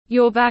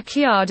Your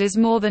backyard is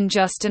more than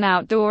just an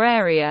outdoor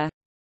area.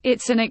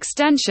 It's an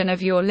extension of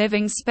your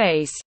living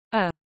space,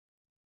 a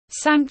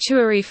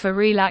sanctuary for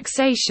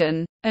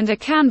relaxation, and a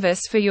canvas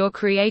for your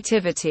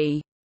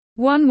creativity.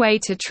 One way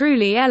to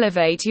truly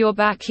elevate your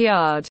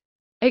backyard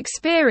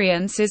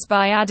experience is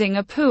by adding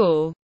a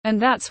pool,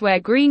 and that's where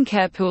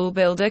Greencare Pool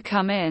Builder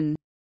come in.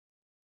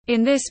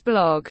 In this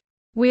blog,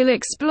 we'll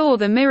explore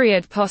the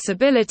myriad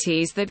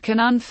possibilities that can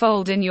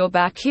unfold in your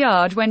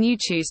backyard when you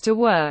choose to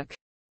work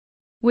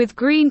with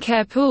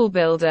Greencare Pool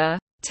Builder,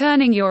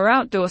 turning your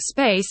outdoor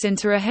space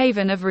into a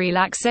haven of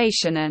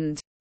relaxation and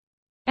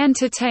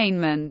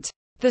entertainment.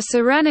 The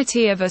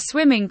serenity of a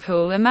swimming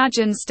pool.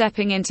 Imagine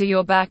stepping into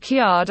your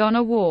backyard on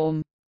a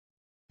warm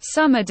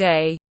summer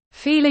day,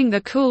 feeling the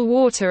cool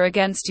water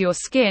against your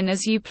skin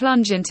as you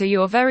plunge into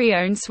your very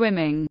own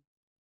swimming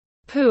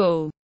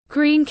pool.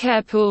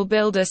 Greencare Pool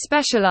Builder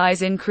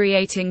specialize in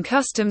creating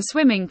custom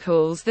swimming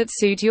pools that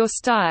suit your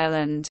style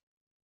and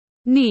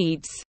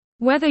needs.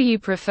 Whether you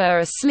prefer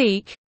a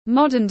sleek,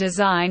 modern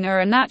design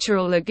or a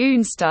natural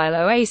lagoon-style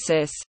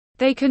oasis,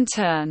 they can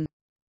turn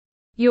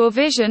your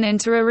vision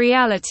into a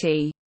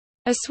reality.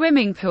 A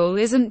swimming pool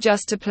isn't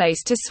just a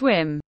place to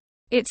swim.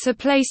 It's a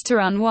place to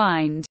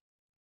unwind,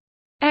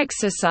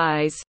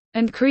 exercise,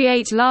 and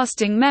create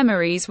lasting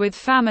memories with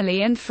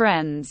family and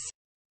friends.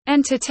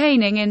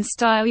 Entertaining in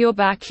style. Your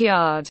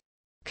backyard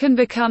can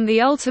become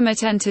the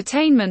ultimate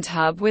entertainment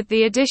hub with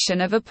the addition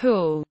of a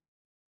pool.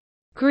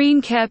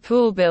 Greencare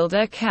Pool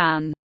Builder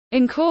can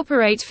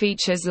incorporate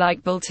features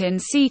like built-in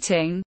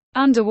seating,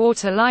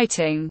 underwater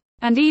lighting,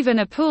 and even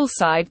a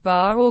poolside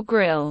bar or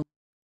grill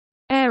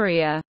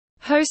area.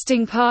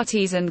 Hosting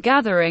parties and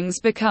gatherings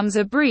becomes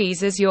a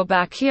breeze as your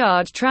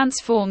backyard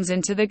transforms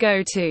into the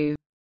go-to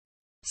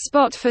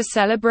spot for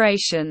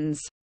celebrations.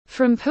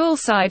 From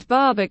poolside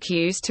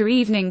barbecues to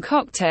evening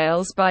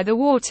cocktails by the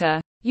water,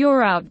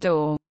 your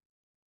outdoor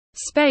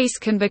space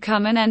can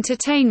become an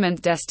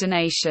entertainment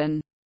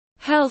destination.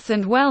 Health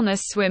and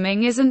wellness.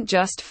 Swimming isn't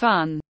just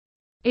fun.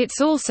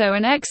 It's also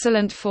an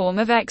excellent form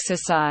of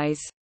exercise.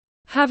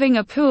 Having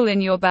a pool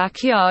in your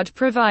backyard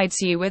provides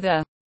you with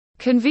a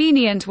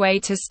convenient way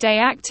to stay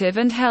active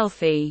and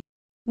healthy.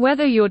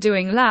 Whether you're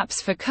doing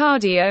laps for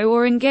cardio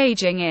or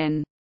engaging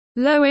in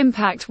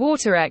low-impact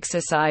water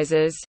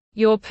exercises,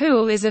 your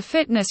pool is a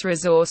fitness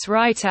resource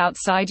right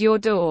outside your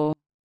door.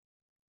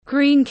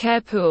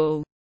 Greencare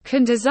Pool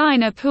can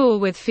design a pool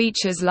with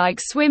features like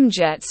swim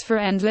jets for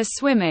endless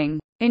swimming,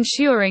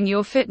 ensuring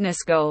your fitness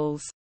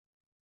goals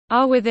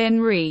are within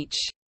reach.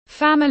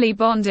 Family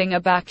bonding. A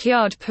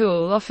backyard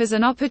pool offers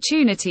an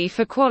opportunity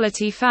for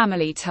quality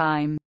family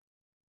time.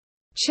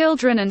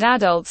 Children and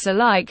adults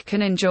alike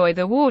can enjoy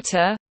the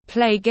water,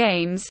 play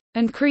games,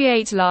 and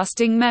create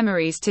lasting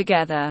memories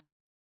together.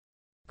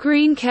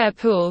 Greencare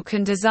Pool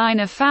can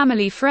design a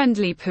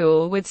family-friendly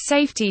pool with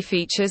safety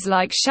features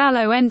like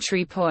shallow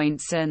entry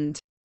points and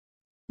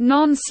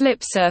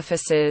non-slip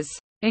surfaces,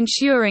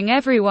 ensuring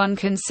everyone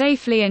can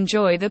safely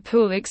enjoy the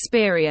pool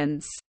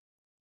experience.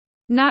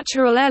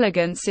 Natural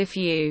elegance. If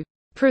you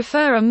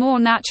prefer a more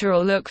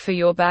natural look for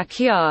your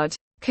backyard,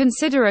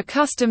 consider a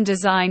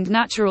custom-designed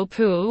natural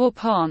pool or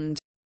pond.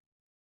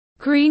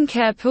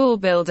 Greencare Pool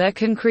Builder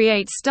can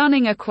create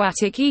stunning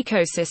aquatic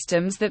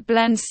ecosystems that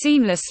blend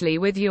seamlessly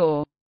with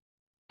your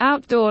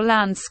outdoor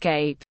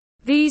landscape.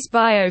 These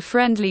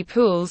bio-friendly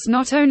pools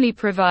not only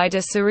provide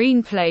a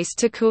serene place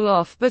to cool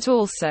off but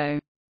also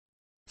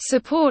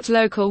support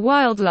local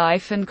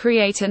wildlife and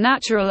create a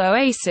natural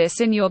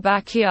oasis in your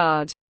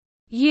backyard.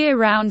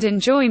 Year-round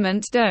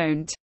enjoyment.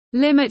 Don't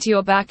limit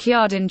your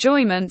backyard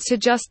enjoyment to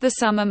just the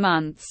summer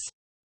months.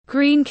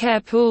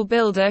 Greencare Pool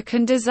Builder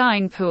can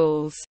design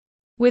pools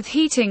with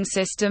heating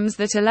systems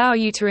that allow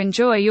you to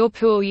enjoy your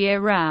pool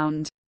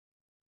year-round.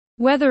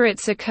 Whether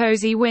it's a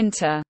cozy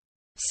winter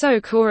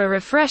soak or a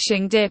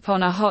refreshing dip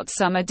on a hot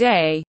summer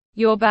day,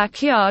 your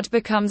backyard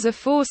becomes a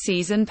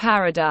four-season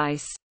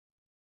paradise.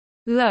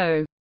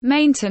 Low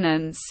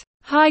maintenance,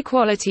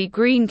 high-quality.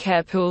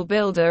 Greencare Pool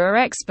Builder are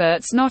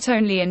experts not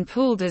only in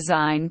pool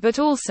design but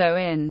also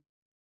in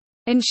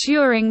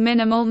ensuring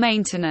minimal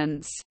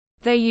maintenance.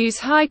 They use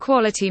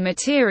high-quality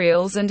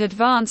materials and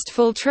advanced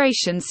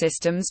filtration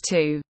systems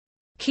to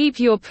keep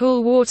your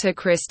pool water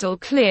crystal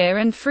clear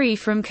and free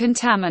from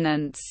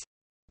contaminants.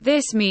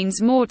 This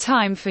means more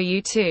time for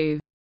you to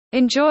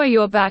enjoy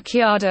your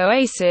backyard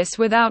oasis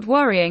without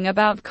worrying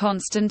about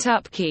constant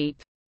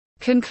upkeep.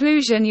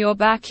 Conclusion. Your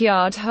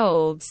backyard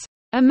holds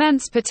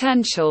immense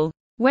potential,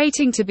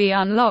 waiting to be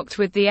unlocked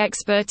with the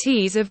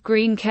expertise of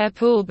Greencare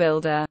Pool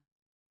Builder.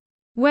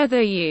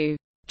 Whether you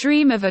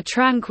dream of a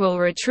tranquil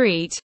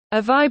retreat,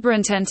 a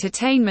vibrant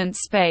entertainment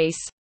space,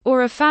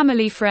 or a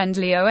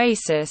family-friendly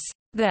oasis,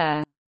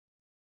 their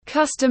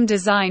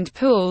custom-designed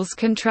pools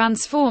can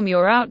transform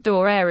your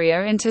outdoor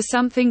area into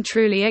something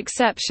truly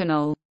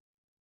exceptional.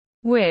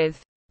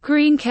 With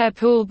Greencare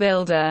Pool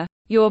Builder,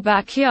 your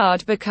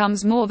backyard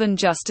becomes more than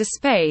just a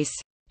space,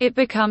 it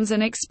becomes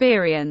an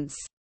experience,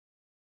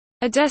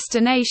 a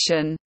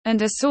destination, and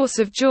a source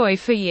of joy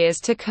for years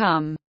to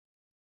come.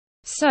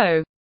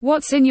 So,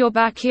 what's in your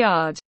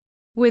backyard?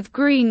 With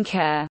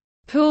Greencare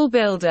Pool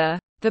Builder,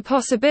 the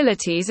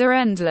possibilities are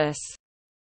endless.